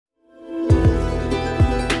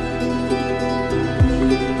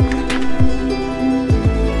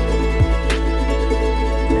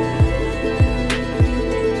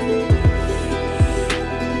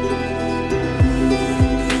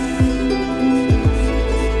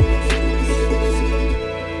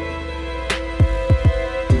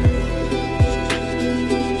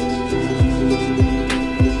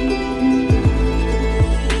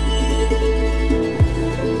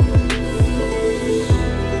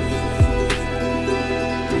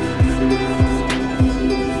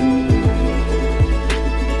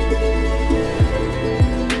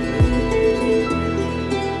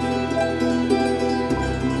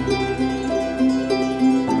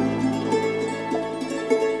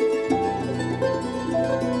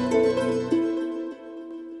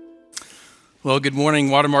Well, good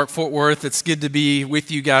morning, Watermark Fort Worth. It's good to be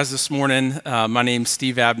with you guys this morning. My name's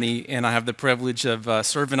Steve Abney, and I have the privilege of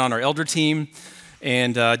serving on our elder team,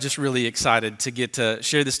 and just really excited to get to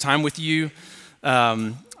share this time with you.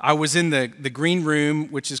 I was in the green room,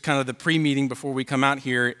 which is kind of the pre-meeting before we come out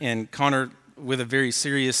here, and Connor, with a very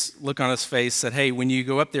serious look on his face, said, "Hey, when you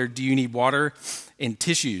go up there, do you need water and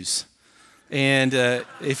tissues?" And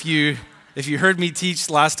if you heard me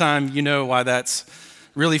teach last time, you know why that's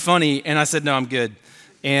really funny. And I said, "No, I'm good."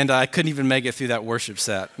 And I couldn't even make it through that worship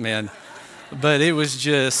set, man. But it was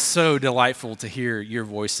just so delightful to hear your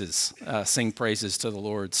voices sing praises to the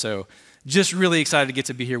Lord. So just really excited to get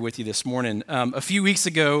to be here with you this morning. A few weeks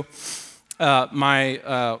ago,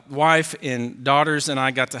 my wife and daughters and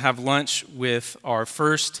I got to have lunch with our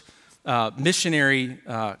first missionary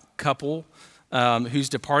couple who's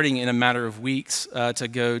departing in a matter of weeks to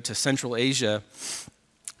go to Central Asia.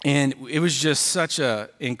 And it was just such an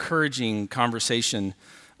encouraging conversation,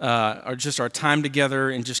 just our time together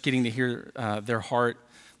and just getting to hear their heart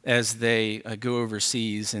as they go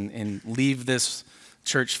overseas and leave this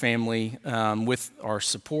church family with our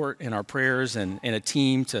support and our prayers and a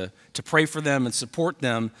team to pray for them and support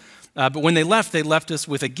them. But when they left us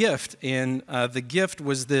with a gift, and the gift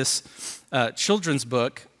was this children's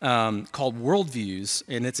book called Worldviews,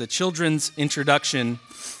 and it's a children's introduction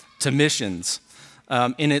to missions.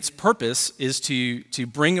 And its purpose is to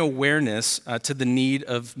bring awareness to the need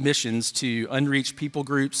of missions to unreached people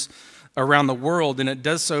groups around the world, and it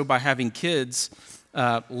does so by having kids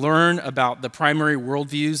learn about the primary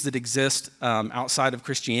worldviews that exist outside of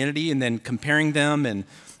Christianity, and then comparing them, and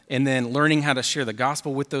then learning how to share the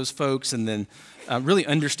gospel with those folks, and then really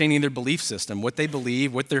understanding their belief system, what they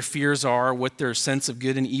believe, what their fears are, what their sense of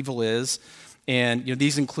good and evil is. And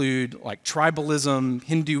these include like tribalism,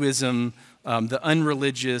 Hinduism, the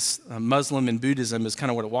unreligious, Muslim and Buddhism is kind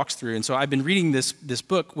of what it walks through. And so I've been reading this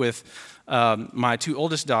book with my two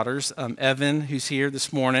oldest daughters, Evan, who's here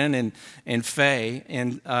this morning, and Faye,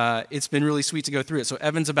 and it's been really sweet to go through it. So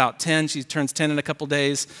Evan's about 10, she turns 10 in a couple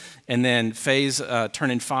days, and then Faye's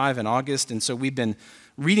turning 5 in August, and so we've been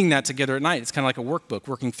reading that together at night. It's kind of like a workbook,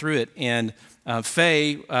 working through it, and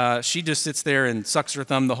Faye, she just sits there and sucks her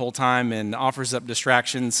thumb the whole time and offers up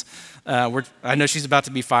distractions. I know she's about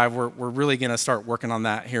to be 5. We're really going to start working on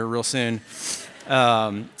that here real soon.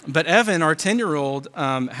 But Evan, our 10-year-old,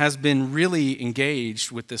 has been really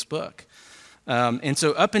engaged with this book. And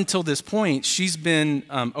so up until this point, she's been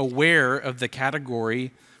aware of the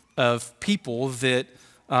category of people that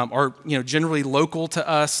are generally local to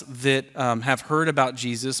us, that have heard about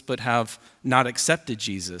Jesus but have not accepted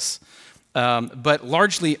Jesus. But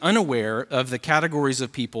largely unaware of the categories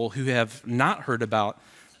of people who have not heard about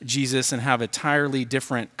Jesus and have entirely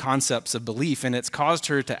different concepts of belief. And it's caused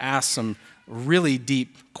her to ask some really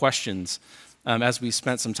deep questions as we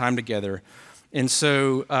spent some time together. And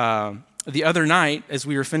so the other night, as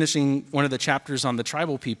we were finishing one of the chapters on the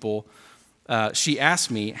tribal people, she asked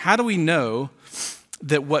me, how do we know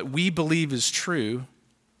that what we believe is true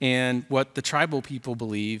and what the tribal people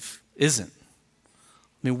believe isn't?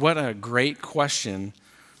 I mean, what a great question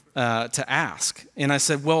to ask. And I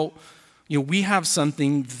said, well, we have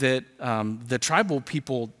something that the tribal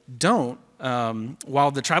people don't.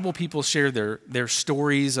 While the tribal people share their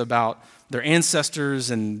stories about their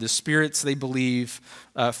ancestors and the spirits they believe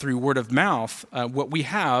through word of mouth, what we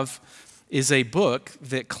have is a book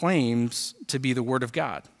that claims to be the Word of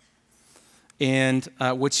God. And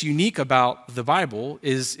what's unique about the Bible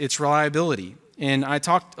is its reliability. And I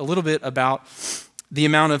talked a little bit about the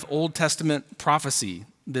amount of Old Testament prophecy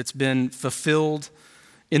that's been fulfilled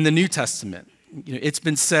in the New Testament. It's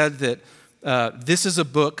been said that this is a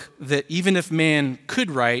book that even if man could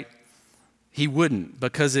write, he wouldn't,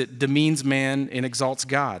 because it demeans man and exalts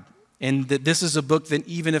God. And that this is a book that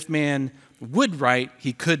even if man would write,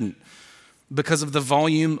 he couldn't, because of the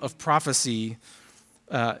volume of prophecy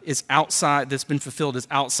that's been fulfilled is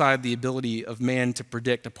outside the ability of man to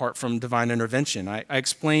predict apart from divine intervention. I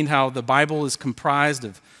explained how the Bible is comprised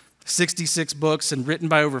of 66 books and written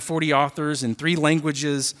by over 40 authors in 3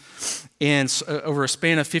 languages and over a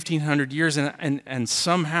span of 1,500 years, and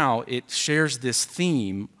somehow it shares this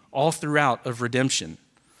theme all throughout of redemption.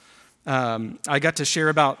 I got to share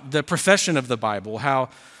about the profession of the Bible, how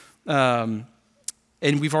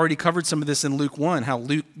and we've already covered some of this in Luke 1, how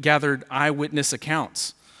Luke gathered eyewitness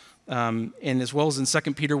accounts. And as well as in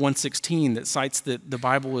 2 Peter 1:16 that cites that the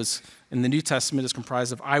Bible is, in the New Testament, is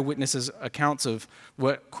comprised of eyewitnesses accounts of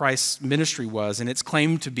what Christ's ministry was. And it's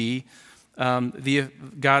claimed to be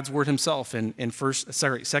God's word himself in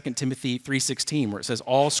 2 Timothy 3:16, where it says,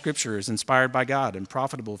 all scripture is inspired by God and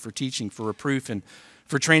profitable for teaching, for reproof, and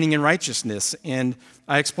for training in righteousness. And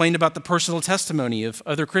I explained about the personal testimony of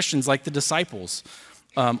other Christians like the disciples.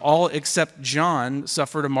 All except John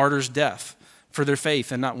suffered a martyr's death for their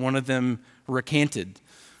faith, and not one of them recanted.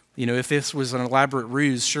 You know, if this was an elaborate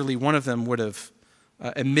ruse, surely one of them would have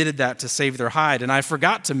admitted that to save their hide. And I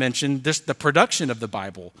forgot to mention the production of the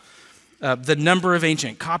Bible, the number of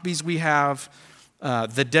ancient copies we have,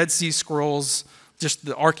 the Dead Sea Scrolls, just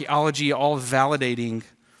the archaeology, all validating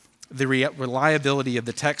the reliability of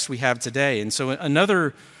the text we have today. And so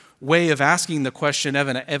another way of asking the question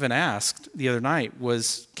Evan asked the other night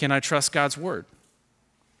was, can I trust God's word?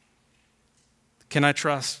 Can I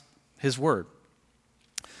trust his word?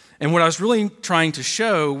 And what I was really trying to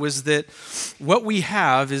show was that what we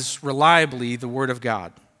have is reliably the word of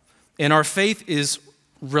God. And our faith is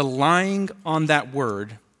relying on that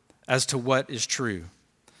word as to what is true.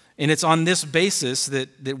 And it's on this basis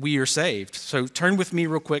that we are saved. So turn with me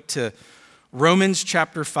real quick to Romans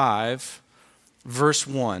chapter 5, verse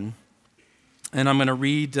 1. And I'm going to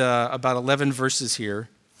read about 11 verses here.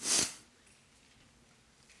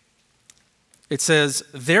 It says,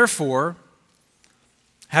 "Therefore,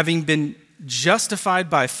 having been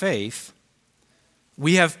justified by faith,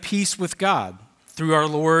 we have peace with God through our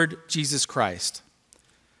Lord Jesus Christ,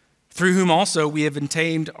 through whom also we have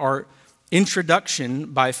obtained our introduction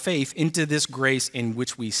by faith into this grace in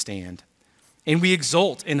which we stand. And we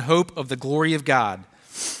exult in hope of the glory of God.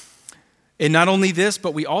 And not only this,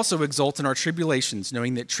 but we also exult in our tribulations,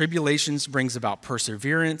 knowing that tribulations brings about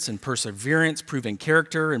perseverance, and perseverance proven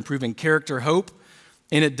character, and proven character hope,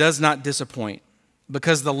 and it does not disappoint,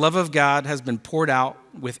 because the love of God has been poured out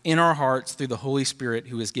within our hearts through the Holy Spirit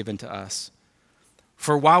who is given to us.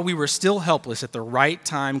 For while we were still helpless, at the right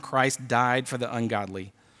time Christ died for the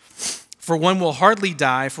ungodly. For one will hardly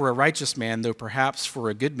die for a righteous man, though perhaps for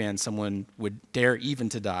a good man someone would dare even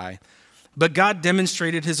to die. But God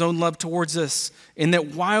demonstrated his own love towards us, in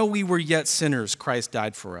that while we were yet sinners, Christ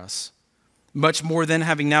died for us. Much more than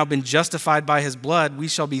having now been justified by his blood, we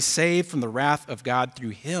shall be saved from the wrath of God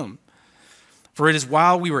through him. For it is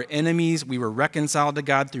while we were enemies, we were reconciled to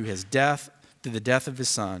God through his death, through the death of his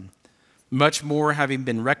Son. Much more, having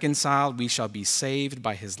been reconciled, we shall be saved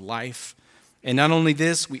by his life. And not only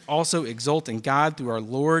this, we also exult in God through our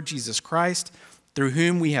Lord Jesus Christ, through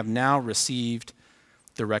whom we have now received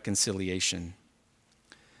the reconciliation."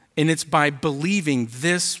 And it's by believing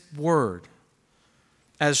this word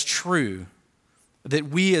as true that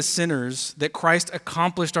we as sinners, that Christ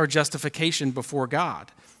accomplished our justification before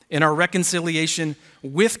God and our reconciliation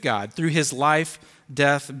with God through his life,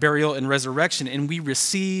 death, burial, and resurrection. And we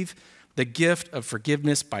receive the gift of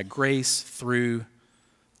forgiveness by grace through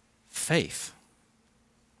faith.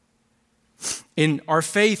 And our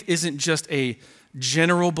faith isn't just a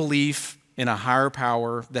general belief in a higher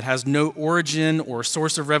power that has no origin or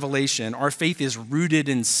source of revelation. Our faith is rooted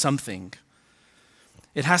in something.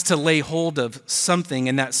 It has to lay hold of something,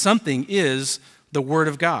 and that something is the Word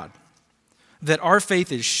of God. That our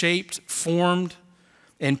faith is shaped, formed,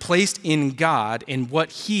 and placed in God in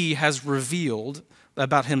what he has revealed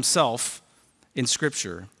about himself in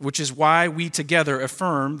Scripture, which is why we together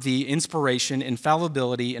affirm the inspiration,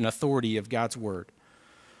 infallibility, and authority of God's Word.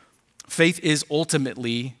 Faith is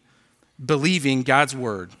ultimately believing God's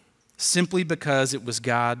Word simply because it was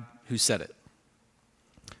God who said it.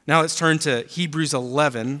 Now let's turn to Hebrews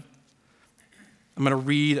 11. I'm going to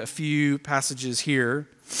read a few passages here.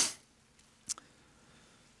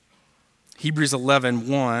 Hebrews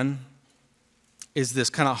 11:1 is this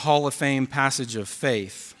kind of Hall of Fame passage of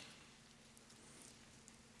faith.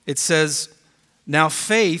 It says, "Now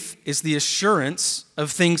faith is the assurance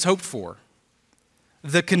of things hoped for,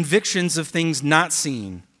 the convictions of things not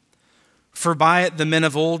seen. For by it the men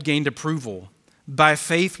of old gained approval. By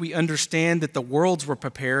faith we understand that the worlds were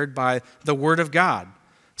prepared by the word of God,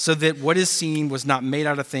 so that what is seen was not made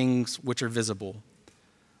out of things which are visible.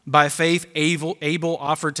 By faith Abel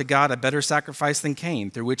offered to God a better sacrifice than Cain,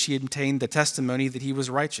 through which he obtained the testimony that he was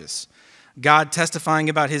righteous. God testifying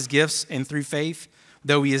about his gifts, and through faith,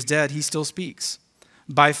 though he is dead, he still speaks.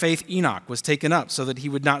 By faith Enoch was taken up so that he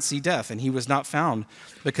would not see death, and he was not found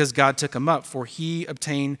because God took him up, for he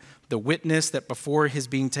obtained the witness that before his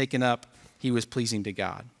being taken up, he was pleasing to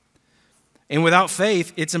God. And without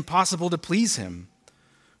faith, it's impossible to please him.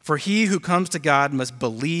 For he who comes to God must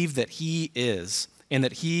believe that he is, and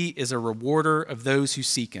that he is a rewarder of those who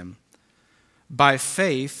seek him. By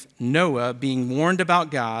faith, Noah, being warned by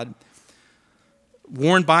God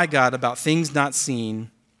about things not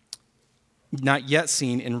yet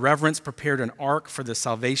seen, in reverence prepared an ark for the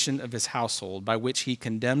salvation of his household, by which he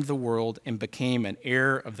condemned the world and became an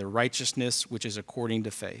heir of the righteousness which is according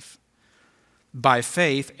to faith. By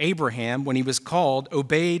faith, Abraham, when he was called,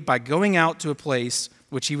 obeyed by going out to a place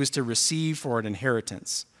which he was to receive for an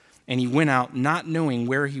inheritance. And he went out not knowing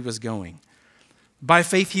where he was going. By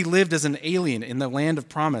faith, he lived as an alien in the land of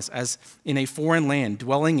promise, as in a foreign land,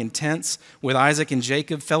 dwelling in tents with Isaac and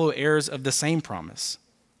Jacob, fellow heirs of the same promise.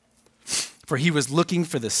 For he was looking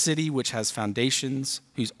for the city which has foundations,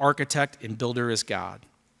 whose architect and builder is God.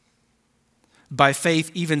 By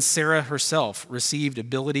faith, even Sarah herself received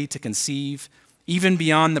ability to conceive, even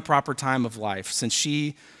beyond the proper time of life, since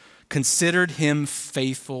she considered him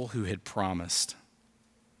faithful who had promised.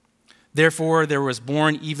 Therefore, there was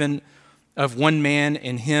born even of one man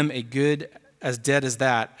in him a good as dead as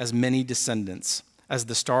that, as many descendants, as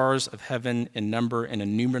the stars of heaven in number and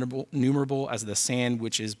innumerable as the sand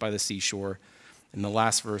which is by the seashore. In the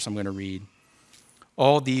last verse I'm going to read.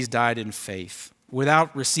 All these died in faith,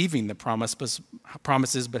 without receiving the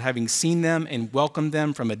promises, but having seen them and welcomed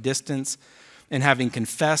them from a distance, and having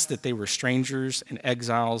confessed that they were strangers and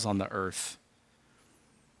exiles on the earth.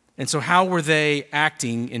 And so how were they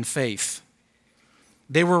acting in faith?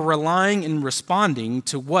 They were relying and responding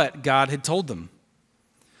to what God had told them.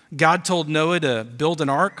 God told Noah to build an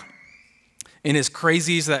ark, and as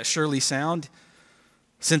crazy as that surely sound,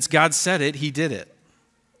 since God said it, he did it.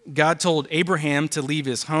 God told Abraham to leave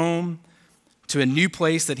his home to a new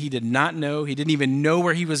place that he did not know. He didn't even know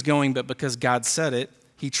where he was going, but because God said it,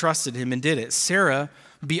 he trusted him and did it. Sarah,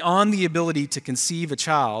 beyond the ability to conceive a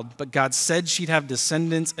child, but God said she'd have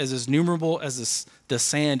descendants as innumerable as the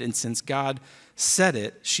sand, and since God said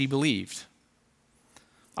it, she believed.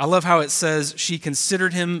 I love how it says she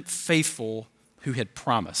considered him faithful who had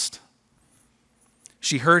promised.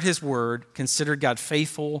 She heard his word, considered God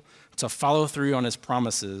faithful to follow through on his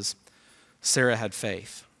promises. Sarah had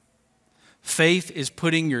faith. Faith is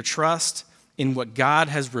putting your trust in what God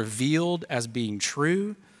has revealed as being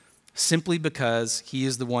true simply because he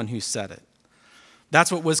is the one who said it.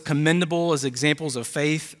 That's what was commendable as examples of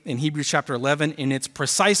faith in Hebrews chapter 11, and it's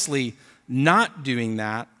precisely not doing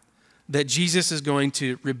that Jesus is going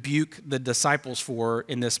to rebuke the disciples for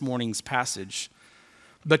in this morning's passage,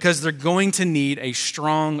 because they're going to need a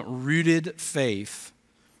strong, rooted faith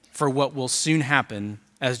for what will soon happen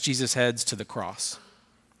as Jesus heads to the cross.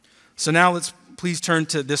 So now let's please turn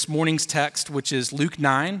to this morning's text, which is Luke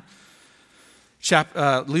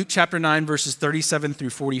chapter 9, verses 37 through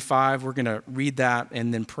 45. We're going to read that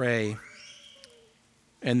and then pray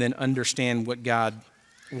and then understand what God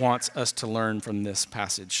wants us to learn from this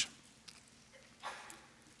passage.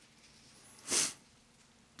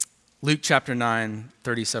 Luke chapter 9,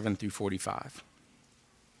 37 through 45.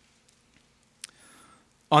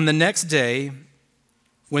 On the next day,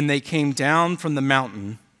 when they came down from the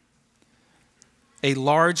mountain, a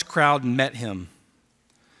large crowd met him,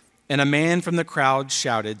 and a man from the crowd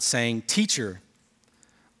shouted, saying, "Teacher,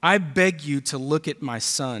 I beg you to look at my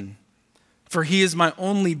son, for he is my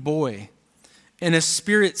only boy, and a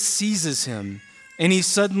spirit seizes him, and he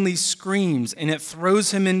suddenly screams, and it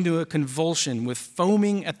throws him into a convulsion with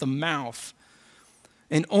foaming at the mouth.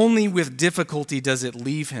 And only with difficulty does it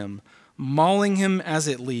leave him, mauling him as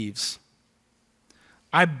it leaves.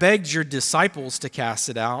 I begged your disciples to cast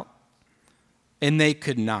it out, and they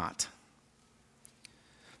could not."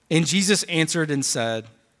 And Jesus answered and said,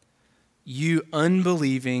 "You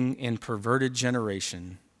unbelieving and perverted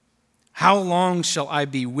generation, how long shall I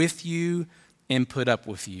be with you and put up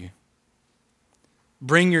with you?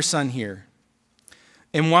 Bring your son here."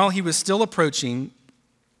 And while he was still approaching,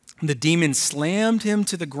 the demon slammed him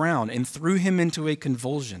to the ground and threw him into a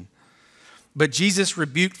convulsion. But Jesus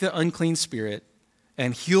rebuked the unclean spirit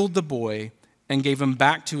and healed the boy and gave him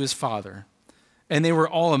back to his father. And they were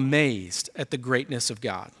all amazed at the greatness of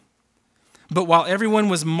God. But while everyone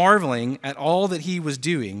was marveling at all that he was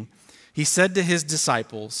doing, he said to his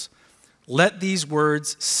disciples, "Let these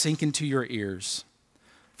words sink into your ears.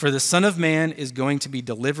 For the Son of Man is going to be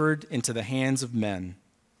delivered into the hands of men."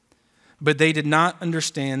 But they did not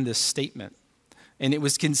understand this statement, and it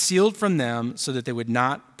was concealed from them so that they would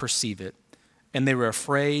not perceive it, and they were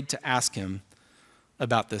afraid to ask him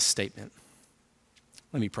about this statement.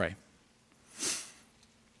 Let me pray.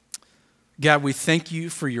 God, we thank you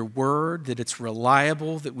for your word, that it's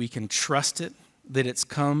reliable, that we can trust it, that it's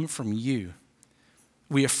come from you.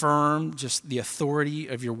 We affirm just the authority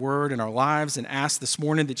of your word in our lives and ask this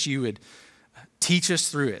morning that you would teach us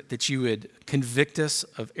through it, that you would convict us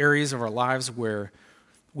of areas of our lives where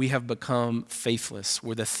we have become faithless,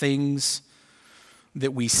 where the things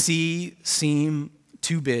that we see seem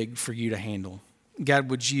too big for you to handle. God,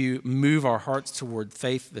 would you move our hearts toward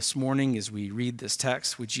faith this morning as we read this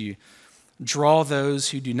text? Would you draw those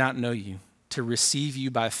who do not know you to receive you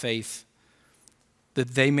by faith that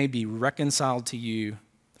they may be reconciled to you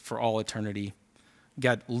for all eternity.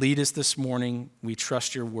 God, lead us this morning. We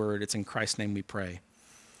trust your word. It's in Christ's name we pray.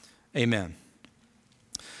 Amen.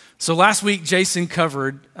 So last week, Jason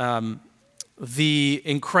covered the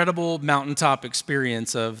incredible mountaintop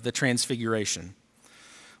experience of the Transfiguration,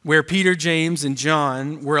 where Peter, James, and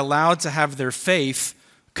John were allowed to have their faith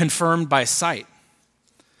confirmed by sight.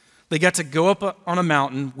 They got to go up on a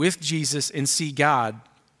mountain with Jesus and see God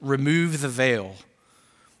remove the veil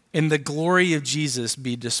and the glory of Jesus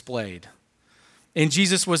be displayed. And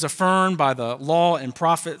Jesus was affirmed by the law and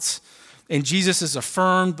prophets, and Jesus is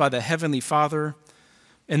affirmed by the Heavenly Father.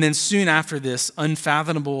 And then soon after this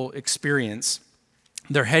unfathomable experience,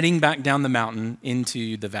 they're heading back down the mountain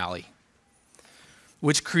into the valley,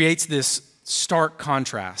 which creates this stark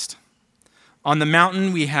contrast. On the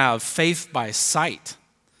mountain, we have faith by sight,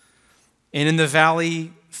 and in the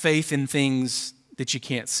valley, faith in things that you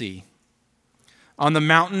can't see. On the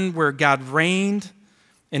mountain where God reigned,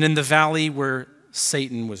 and in the valley where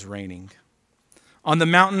Satan was reigning. On the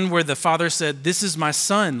mountain where the Father said, "This is my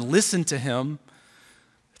Son, listen to him,"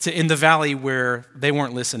 to in the valley where they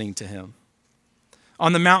weren't listening to him.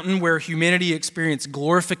 On the mountain where humanity experienced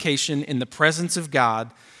glorification in the presence of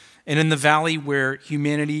God, and in the valley where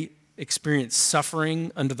humanity experienced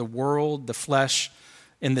suffering under the world, the flesh,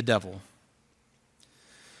 and the devil.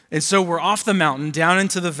 And so we're off the mountain, down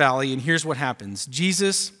into the valley, and here's what happens.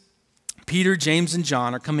 Jesus, Peter, James, and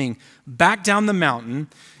John are coming back down the mountain,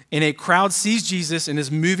 and a crowd sees Jesus and is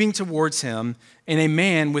moving towards him, and a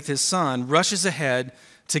man with his son rushes ahead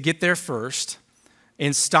to get there first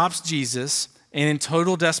and stops Jesus, and in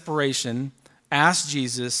total desperation asks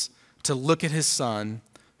Jesus to look at his son,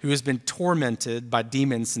 who has been tormented by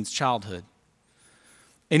demons since childhood.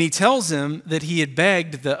 And he tells him that he had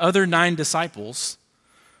begged the other 9 disciples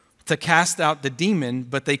to cast out the demon,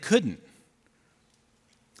 but they couldn't.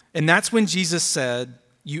 And that's when Jesus said,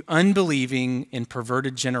 "You unbelieving and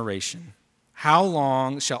perverted generation, how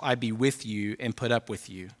long shall I be with you and put up with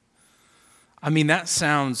you?" I mean, that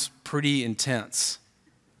sounds pretty intense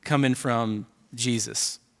coming from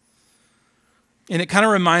Jesus. And it kind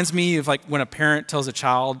of reminds me of like when a parent tells a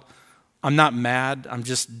child, "I'm not mad, I'm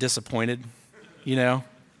just disappointed," you know?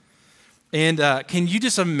 And can you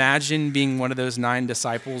just imagine being one of those 9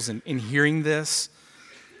 disciples and hearing this?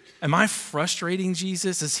 Am I frustrating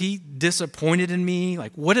Jesus? Is he disappointed in me?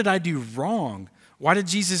 Like, what did I do wrong? Why did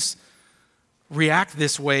Jesus react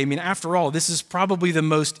this way? I mean, after all, this is probably the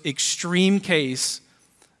most extreme case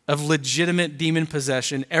of legitimate demon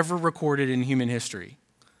possession ever recorded in human history.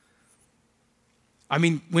 I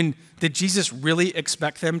mean, did Jesus really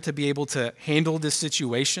expect them to be able to handle this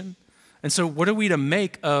situation? And so what are we to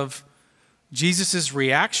make of Jesus'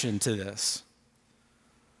 reaction to this?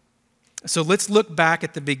 So let's look back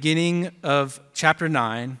at the beginning of chapter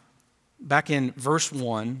 9, back in verse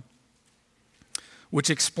 1, which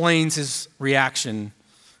explains his reaction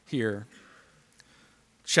here.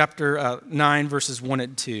 Chapter 9, verses 1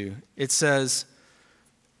 and 2. It says,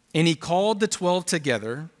 "And he called the 12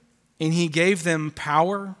 together, and he gave them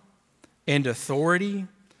power and authority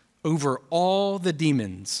over all the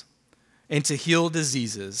demons and to heal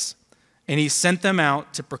diseases. And he sent them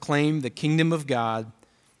out to proclaim the kingdom of God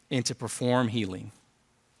and to perform healing."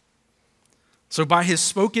 So by his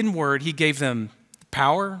spoken word, he gave them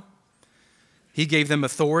power. He gave them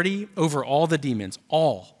authority over all the demons,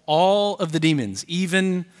 all of the demons,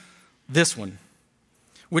 even this one,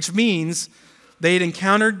 which means they had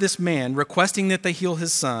encountered this man requesting that they heal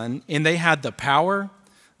his son, and they had the power,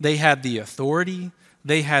 they had the authority,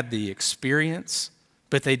 they had the experience,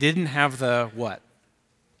 but they didn't have the what?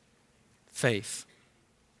 Faith.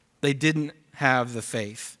 They didn't have the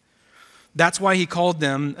faith. That's why he called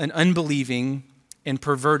them an unbelieving and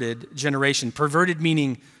perverted generation. Perverted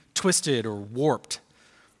meaning twisted or warped.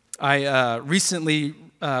 I recently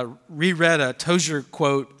reread a Tozer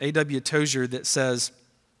quote, A.W. Tozer, that says,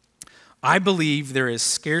 "I believe there is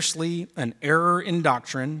scarcely an error in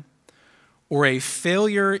doctrine or a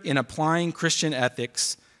failure in applying Christian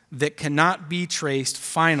ethics that cannot be traced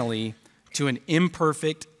finally to an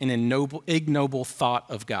imperfect and ignoble thought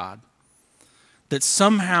of God." That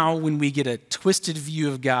somehow when we get a twisted view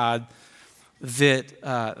of God,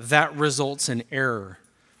 that results in error.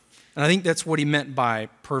 And I think that's what he meant by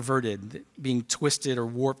perverted, being twisted or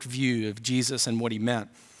warped view of Jesus and what he meant.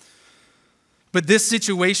 But this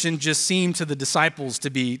situation just seemed to the disciples to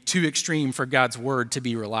be too extreme for God's word to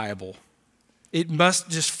be reliable. It must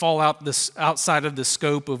just fall outside of the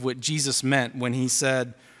scope of what Jesus meant when he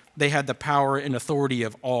said they had the power and authority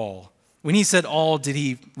of all. When he said all, did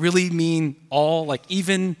he really mean all? Like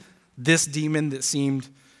even this demon that seemed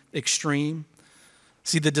extreme?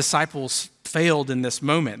 See, the disciples failed in this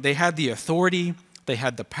moment. They had the authority, they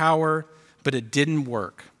had the power, but it didn't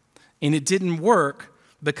work. And it didn't work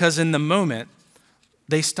because in the moment,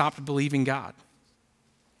 they stopped believing God.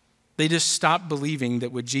 They just stopped believing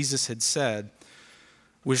that what Jesus had said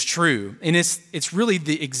was true. And it's really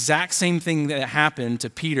the exact same thing that happened to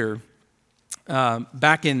Peter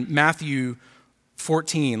back in Matthew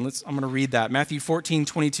 14. I'm going to read that. Matthew 14,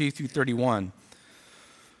 22 through 31.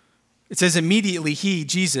 It says, immediately he,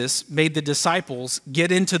 Jesus, made the disciples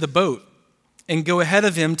get into the boat and go ahead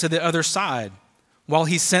of him to the other side while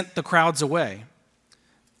he sent the crowds away.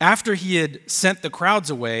 After he had sent the crowds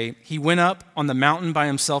away, he went up on the mountain by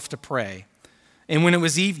himself to pray. And when it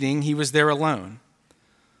was evening, he was there alone.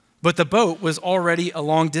 But the boat was already a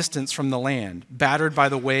long distance from the land, battered by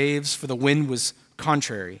the waves, for the wind was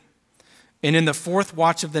contrary. And in the fourth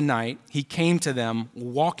watch of the night, he came to them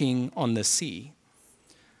walking on the sea.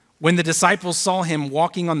 When the disciples saw him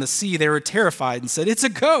walking on the sea, they were terrified and said, "It's a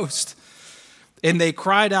ghost." And they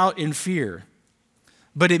cried out in fear.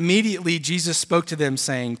 But immediately Jesus spoke to them,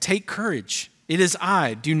 saying, "Take courage, it is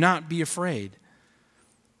I, do not be afraid."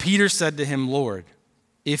 Peter said to him, "Lord,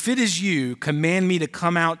 if it is you, command me to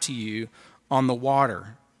come out to you on the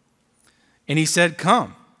water." And he said,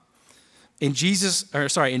 "Come." And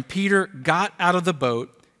Peter got out of the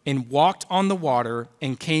boat and walked on the water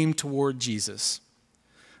and came toward Jesus.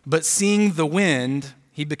 But seeing the wind,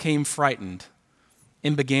 he became frightened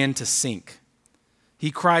and began to sink. He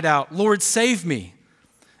cried out, "Lord, save me."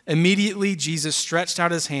 Immediately Jesus stretched out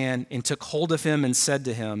his hand and took hold of him and said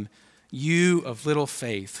to him, "You of little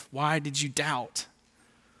faith, why did you doubt?"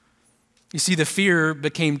 You see, the fear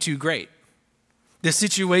became too great. The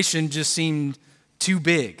situation just seemed too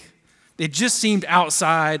big. It just seemed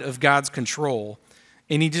outside of God's control,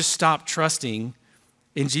 and he just stopped trusting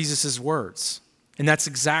in Jesus' words. And that's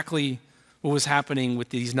exactly what was happening with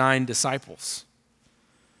these 9 disciples.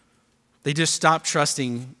 They just stopped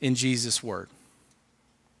trusting in Jesus' word.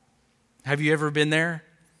 Have you ever been there?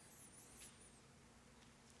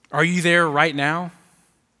 Are you there right now?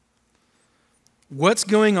 What's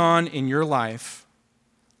going on in your life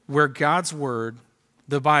where God's word,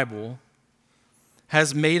 the Bible,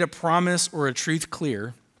 has made a promise or a truth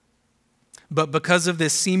clear, but because of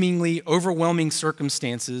this seemingly overwhelming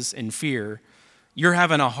circumstances and fear, you're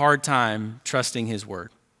having a hard time trusting his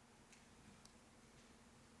word?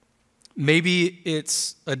 Maybe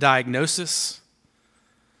it's a diagnosis.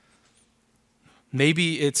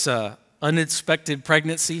 Maybe it's an unexpected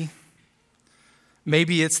pregnancy.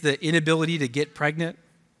 Maybe it's the inability to get pregnant.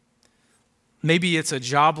 Maybe it's a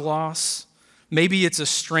job loss. Maybe it's a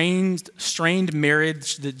strained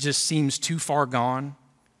marriage that just seems too far gone.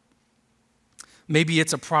 Maybe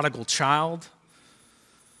it's a prodigal child.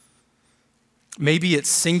 Maybe it's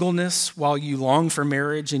singleness while you long for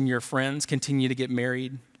marriage and your friends continue to get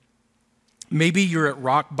married. Maybe you're at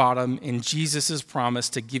rock bottom and Jesus' promise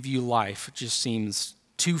to give you life just seems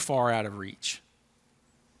too far out of reach.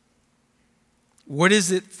 What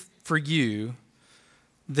is it for you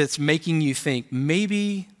that's making you think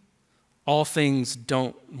maybe all things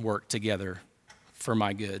don't work together for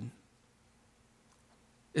my good?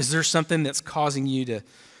 Is there something that's causing you to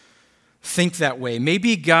think that way?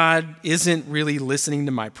 Maybe God isn't really listening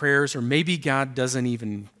to my prayers, or maybe God doesn't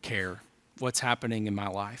even care what's happening in my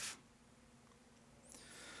life.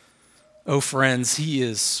 Oh, friends, he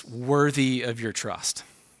is worthy of your trust.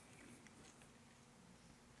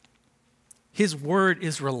 His word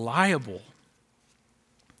is reliable.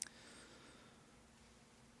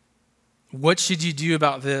 What should you do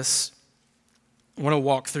about this? I want to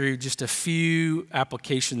walk through just a few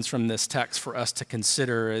applications from this text for us to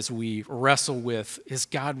consider as we wrestle with, is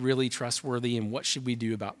God really trustworthy, and what should we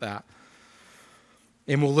do about that?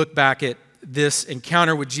 And we'll look back at this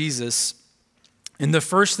encounter with Jesus. And the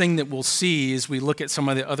first thing that we'll see as we look at some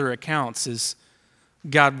of the other accounts is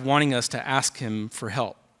God wanting us to ask him for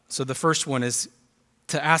help. So the first one is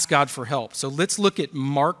to ask God for help. So let's look at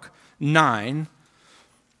Mark 9,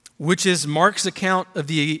 which is Mark's account of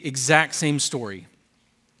the exact same story.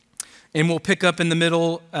 And we'll pick up in the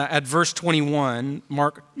middle at verse 21,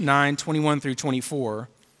 Mark 9, 21 through 24.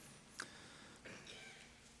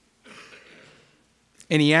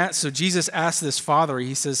 And so Jesus asked this father,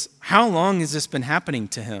 he says, "How long has this been happening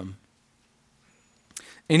to him?"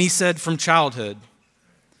 And he said, "From childhood.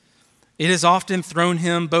 It has often thrown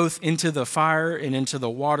him both into the fire and into the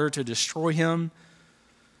water to destroy him.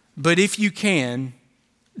 But if you can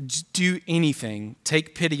do anything,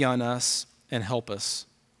 take pity on us and help us."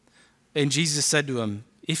 And Jesus said to him,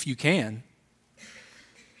 "If you can.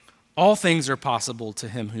 All things are possible to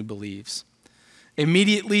him who believes."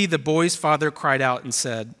 Immediately the boy's father cried out and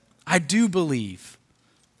said, "I do believe.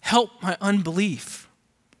 Help my unbelief."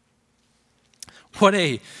 What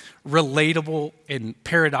a relatable and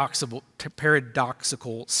paradoxical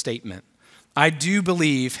statement. I do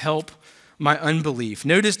believe, help my unbelief.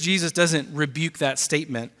 Notice Jesus doesn't rebuke that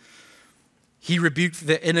statement. He rebuked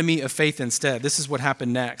the enemy of faith instead. This is what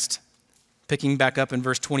happened next. Picking back up in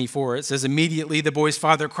verse 24, it says, immediately the boy's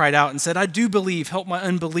father cried out and said, "I do believe, help my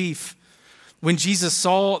unbelief." When Jesus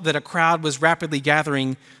saw that a crowd was rapidly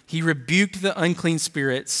gathering, he rebuked the unclean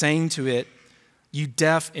spirit, saying to it, "You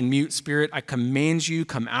deaf and mute spirit, I command you,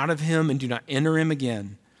 come out of him and do not enter him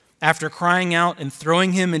again." After crying out and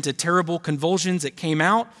throwing him into terrible convulsions, it came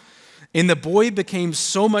out, and the boy became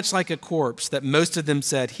so much like a corpse that most of them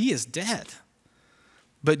said, "He is dead."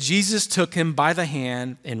 But Jesus took him by the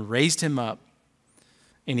hand and raised him up,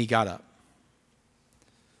 and he got up.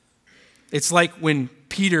 It's like when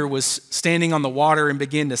Peter was standing on the water and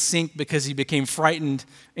began to sink because he became frightened,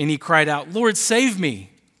 and he cried out, "Lord, save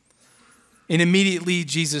me." And immediately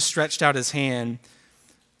Jesus stretched out his hand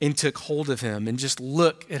and took hold of him. And just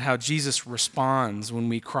look at how Jesus responds when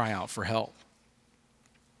we cry out for help.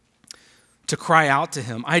 To cry out to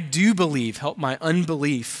him, "I do believe, help my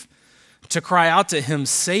unbelief." To cry out to him,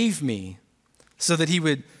 "Save me," so that he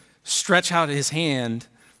would stretch out his hand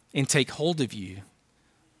and take hold of you.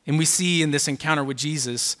 And we see in this encounter with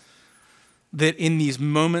Jesus that in these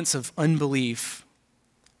moments of unbelief,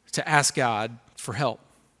 to ask God for help.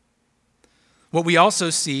 What we also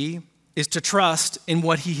see is to trust in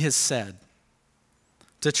what he has said.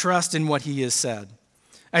 To trust in what he has said.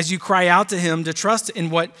 As you cry out to him, to trust in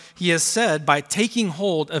what he has said by taking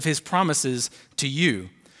hold of his promises to you.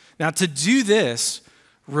 Now, to do this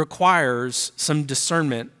requires some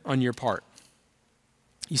discernment on your part.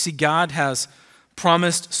 You see, God has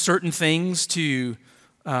promised certain things to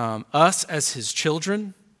us as his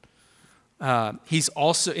children. He's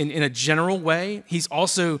also, in a general way, he's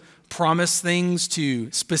also promised things to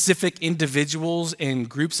specific individuals and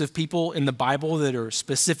groups of people in the Bible that are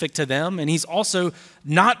specific to them. And he's also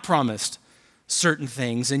not promised certain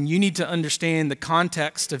things. And you need to understand the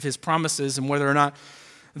context of his promises and whether or not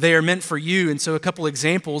they are meant for you. And so a couple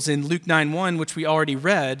examples in Luke 9:1, which we already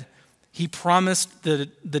read, he promised the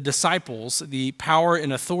disciples the power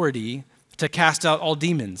and authority to cast out all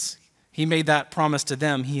demons. He made that promise to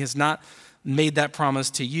them. He has not made that promise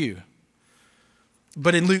to you.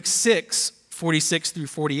 But in Luke 6:46 through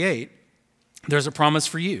 48, there's a promise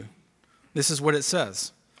for you. This is what it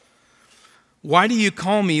says. "Why do you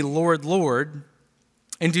call me Lord, Lord,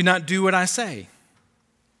 and do not do what I say?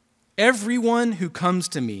 Everyone who comes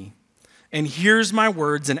to me and hears my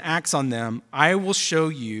words and acts on them, I will show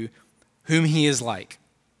you whom he is like.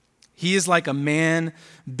 He is like a man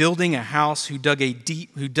building a house who dug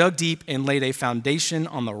deep and laid a foundation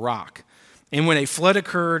on the rock. And when a flood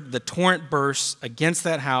occurred, the torrent burst against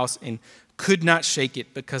that house and could not shake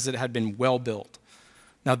it because it had been well built."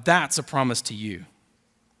 Now that's a promise to you.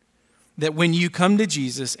 That when you come to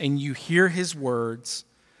Jesus and you hear his words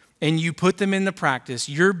and you put them into practice,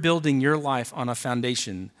 you're building your life on a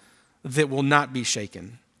foundation that will not be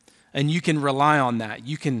shaken. And you can rely on that.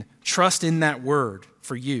 You can trust in that word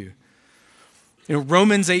for you. You know,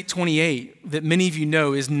 Romans 8:28, that many of you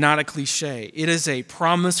know, is not a cliche. It is a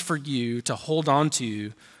promise for you to hold on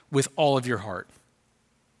to with all of your heart.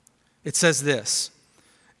 It says this,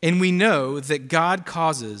 "And we know that God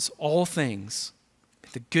causes all things,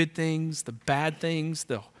 the good things, the bad things,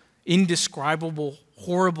 the indescribable,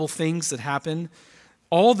 horrible things that happen,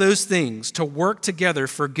 all those things to work together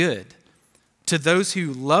for good to those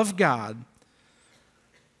who love God,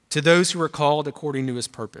 to those who are called according to his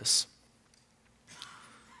purpose."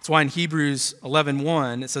 That's why in Hebrews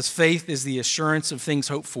 11:1, it says, "Faith is the assurance of things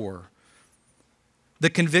hoped for, the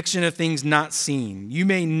conviction of things not seen." You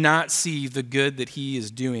may not see the good that he is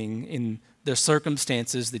doing in the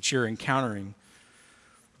circumstances that you're encountering,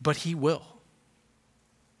 but he will.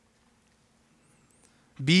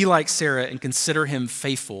 Be like Sarah and consider him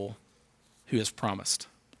faithful who has promised.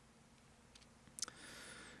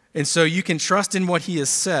 And so you can trust in what he has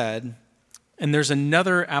said. And there's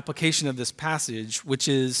another application of this passage, which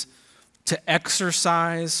is to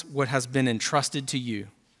exercise what has been entrusted to you.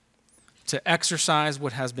 To exercise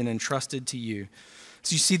what has been entrusted to you.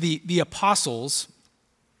 So you see, the apostles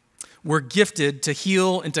were gifted to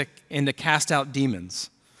heal and to cast out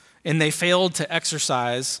demons. And they failed to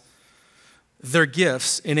exercise their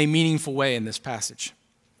gifts in a meaningful way in this passage.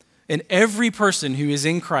 And every person who is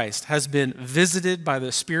in Christ has been visited by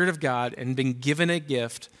the Spirit of God and been given a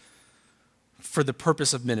gift for the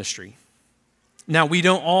purpose of ministry. Now, we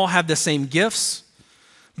don't all have the same gifts,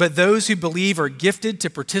 but those who believe are gifted to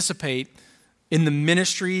participate in the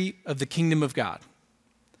ministry of the kingdom of God.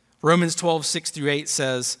 Romans 12, 6-8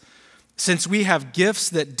 says, since we have gifts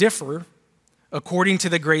that differ according to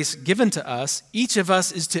the grace given to us, each of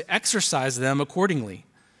us is to exercise them accordingly.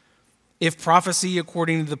 If prophecy,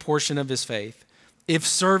 according to the portion of his faith, if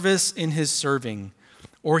service in his serving,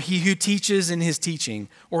 or he who teaches in his teaching,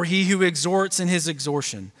 or he who exhorts in his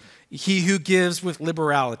exhortation, he who gives with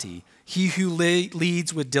liberality, he who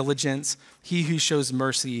leads with diligence, he who shows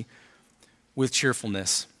mercy with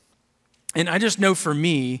cheerfulness. And I just know for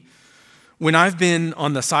me, when I've been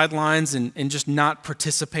on the sidelines and just not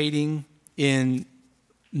participating in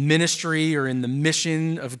ministry or in the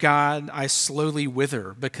mission of God, I slowly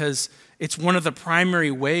wither because it's one of the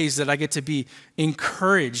primary ways that I get to be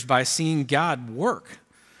encouraged by seeing God work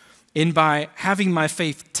and by having my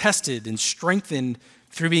faith tested and strengthened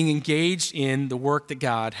through being engaged in the work that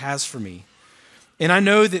God has for me. And I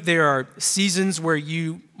know that there are seasons where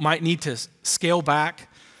you might need to scale back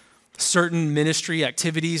certain ministry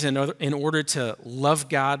activities in order to love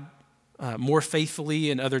God more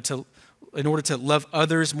faithfully and in order to love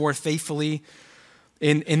others more faithfully.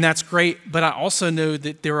 And that's great. But I also know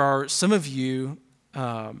that there are some of you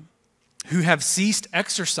who have ceased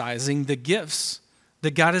exercising the gifts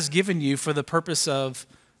that God has given you for the purpose of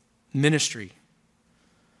ministry.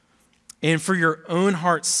 And for your own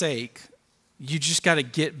heart's sake, you just got to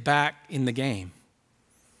get back in the game.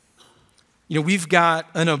 You know, we've got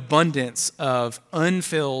an abundance of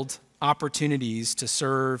unfilled opportunities to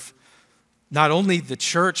serve not only the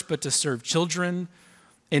church, but to serve children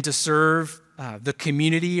and to serve the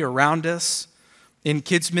community around us. In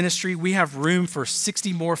kids ministry, we have room for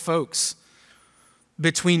 60 more folks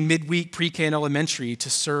between midweek, pre-K, and elementary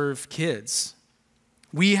to serve kids.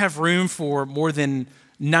 We have room for more than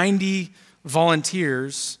 90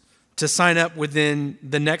 volunteers to sign up within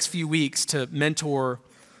the next few weeks to mentor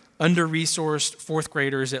under-resourced fourth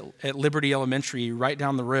graders at Liberty Elementary right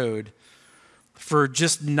down the road for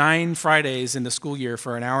just 9 Fridays in the school year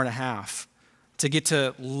for an hour and a half to get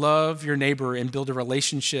to love your neighbor and build a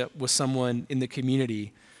relationship with someone in the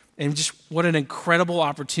community. And just what an incredible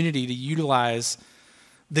opportunity to utilize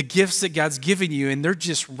the gifts that God's given you, and they're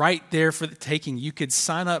just right there for the taking. You could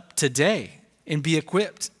sign up today and be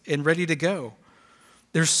equipped and ready to go.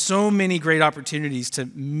 There's so many great opportunities to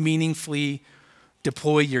meaningfully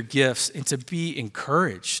deploy your gifts and to be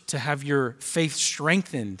encouraged, to have your faith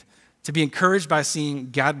strengthened, to be encouraged by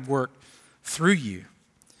seeing God work through you.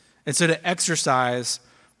 And so to exercise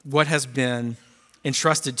what has been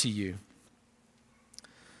entrusted to you.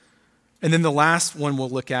 And then the last one we'll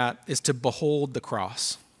look at is to behold the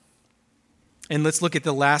cross. And let's look at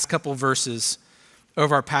the last couple verses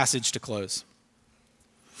of our passage to close.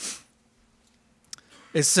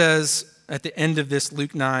 It says at the end of this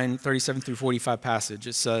Luke 9, 37 through 45 passage,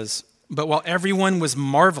 it says, "But while everyone was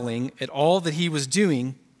marveling at all that he was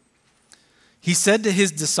doing, he said to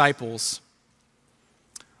his disciples,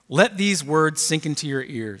 'Let these words sink into your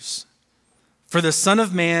ears. For the Son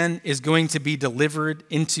of Man is going to be delivered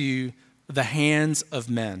into the hands of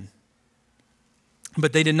men.'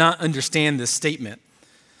 But they did not understand this statement,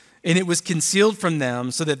 and it was concealed from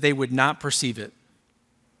them so that they would not perceive it.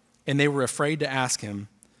 And they were afraid to ask him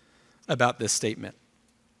about this statement."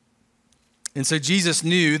 And so Jesus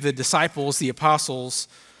knew the disciples, the apostles,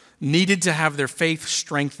 needed to have their faith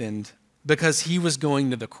strengthened because he was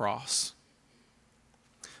going to the cross.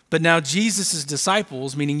 But now Jesus'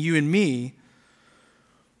 disciples, meaning you and me,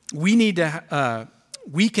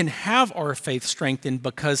 we can have our faith strengthened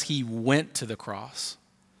because he went to the cross.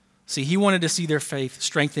 See, he wanted to see their faith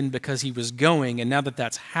strengthened because he was going, and now that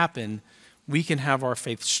that's happened, we can have our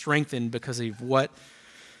faith strengthened because of what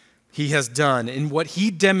he has done. And what he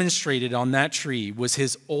demonstrated on that tree was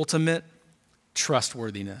his ultimate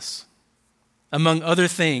trustworthiness. Among other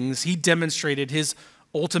things, he demonstrated his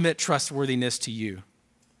ultimate trustworthiness to you.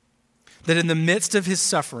 That in the midst of his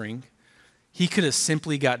suffering, he could have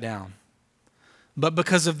simply got down. But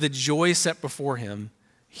because of the joy set before him,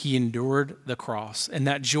 he endured the cross. And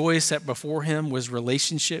that joy set before him was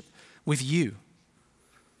relationship with you.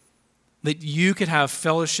 That you could have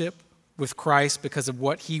fellowship with Christ because of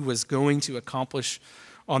what he was going to accomplish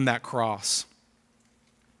on that cross.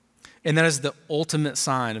 And that is the ultimate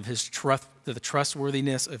sign of his the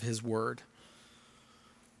trustworthiness of his word.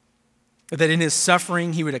 That in his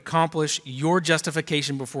suffering, he would accomplish your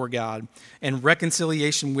justification before God and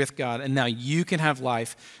reconciliation with God. And now you can have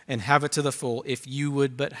life and have it to the full if you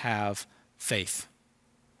would but have faith.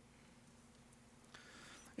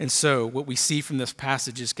 And so what we see from this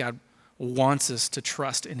passage is God wants us to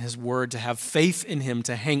trust in his word, to have faith in him,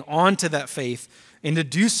 to hang on to that faith And to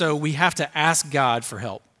do so, we have to ask God for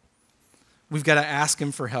help. We've got to ask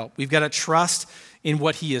him for help. We've got to trust in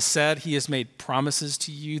what he has said. He has made promises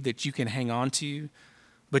to you that you can hang on to,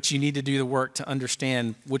 but you need to do the work to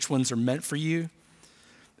understand which ones are meant for you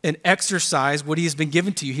and exercise what he has been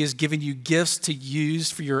given to you. He has given you gifts to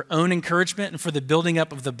use for your own encouragement and for the building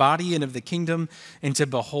up of the body and of the kingdom, and to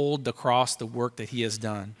behold the cross, the work that he has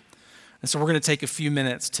done. And so we're going to take a few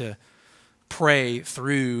minutes to pray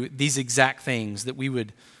through these exact things, that we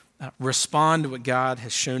would respond to what God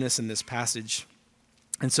has shown us in this passage.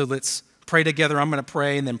 And so let's pray together. I'm going to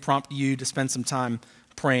pray and then prompt you to spend some time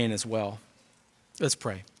praying as well. Let's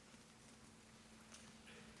pray.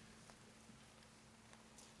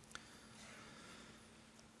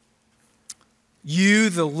 You,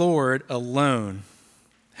 the Lord, alone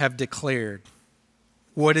have declared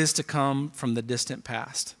what is to come from the distant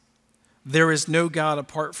past. There is no God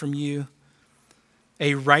apart from you,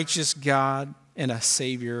 a righteous God and a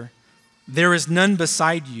Savior. There is none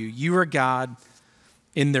beside you. You are God,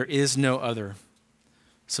 and there is no other.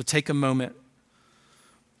 So take a moment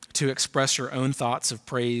to express your own thoughts of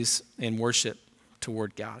praise and worship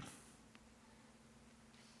toward God.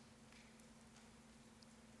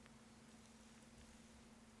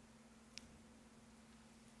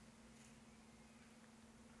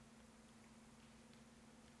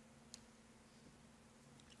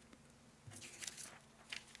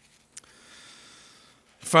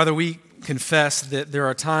 Father, we confess that there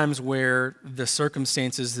are times where the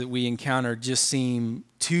circumstances that we encounter just seem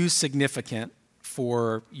too significant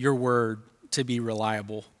for your word to be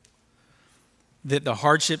reliable. That the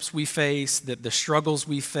hardships we face, that the struggles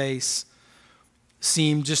we face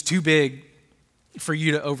seem just too big for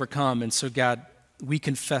you to overcome. And so, God, we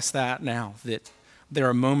confess that now, that there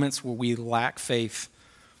are moments where we lack faith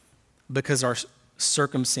because our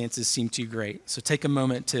circumstances seem too great. So take a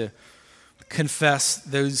moment to confess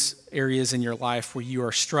those areas in your life where you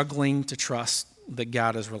are struggling to trust that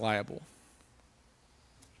God is reliable.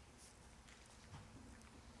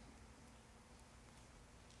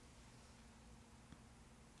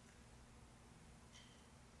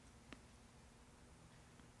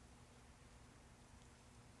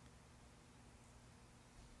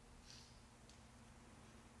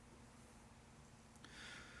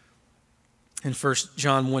 In 1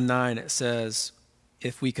 John 1:9, it says,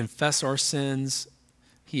 if we confess our sins,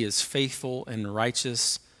 he is faithful and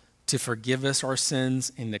righteous to forgive us our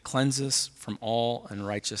sins and to cleanse us from all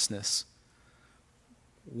unrighteousness.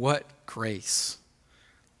 What grace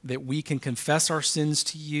that we can confess our sins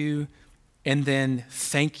to you and then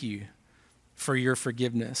thank you for your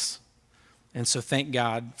forgiveness. And so thank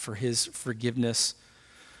God for his forgiveness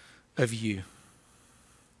of you.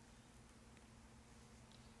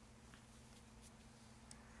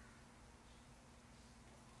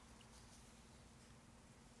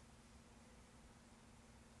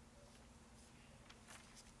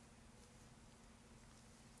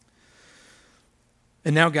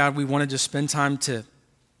 And now, God, we want to just spend time to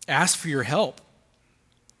ask for your help.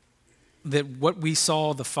 That what we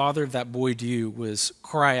saw the father of that boy do was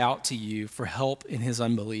cry out to you for help in his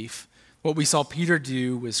unbelief. What we saw Peter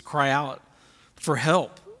do was cry out for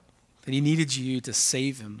help, that he needed you to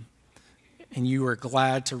save him. And you were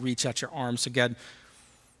glad to reach out your arms. So, God,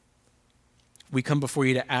 we come before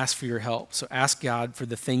you to ask for your help. So ask God for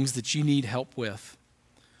the things that you need help with,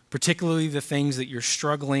 particularly the things that you're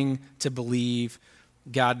struggling to believe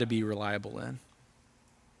God to be reliable in.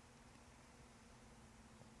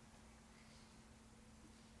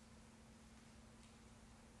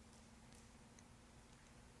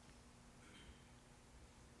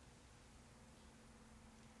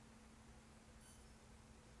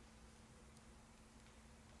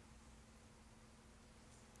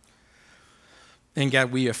 And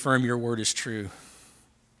God, we affirm your word is true.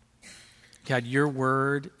 God, your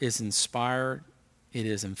word is inspired. It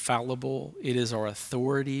is infallible. It is our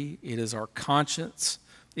authority. It is our conscience.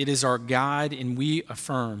 It is our guide, and we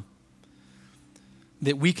affirm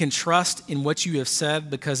that we can trust in what you have said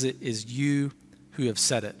because it is you who have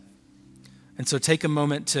said it. And so take a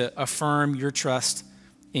moment to affirm your trust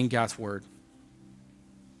in God's word.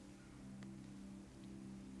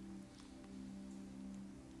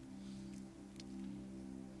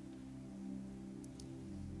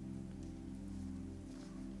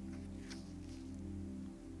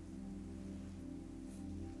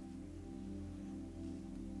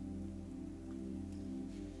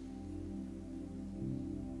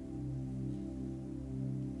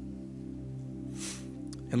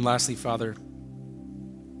 And lastly, Father,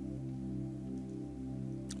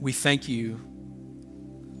 we thank you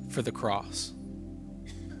for the cross.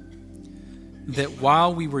 that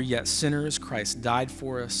while we were yet sinners, Christ died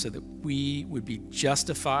for us so that we would be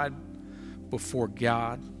justified before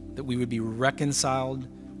God, that we would be reconciled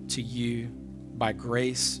to you by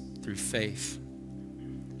grace through faith.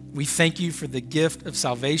 We thank you for the gift of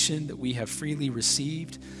salvation that we have freely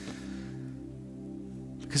received,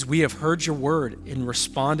 because we have heard your word and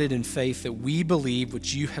responded in faith that we believe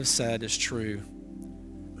what you have said is true,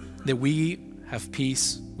 that we have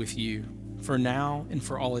peace with you for now and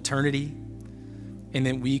for all eternity, and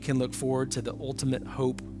that we can look forward to the ultimate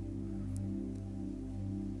hope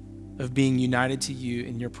of being united to you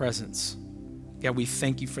in your presence. God, we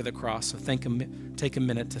thank you for the cross. So take a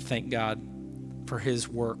minute to thank God for his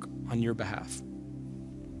work on your behalf.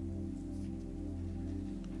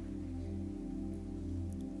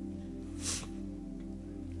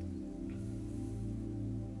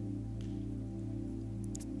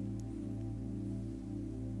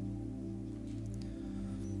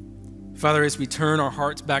 Father, as we turn our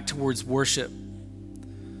hearts back towards worship,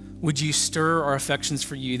 would you stir our affections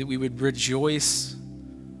for you, that we would rejoice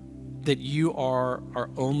that you are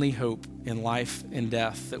our only hope in life and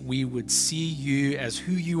death, that we would see you as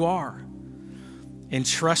who you are and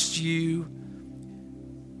trust you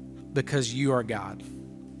because you are God.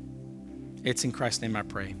 It's in Christ's name I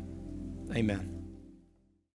pray. Amen.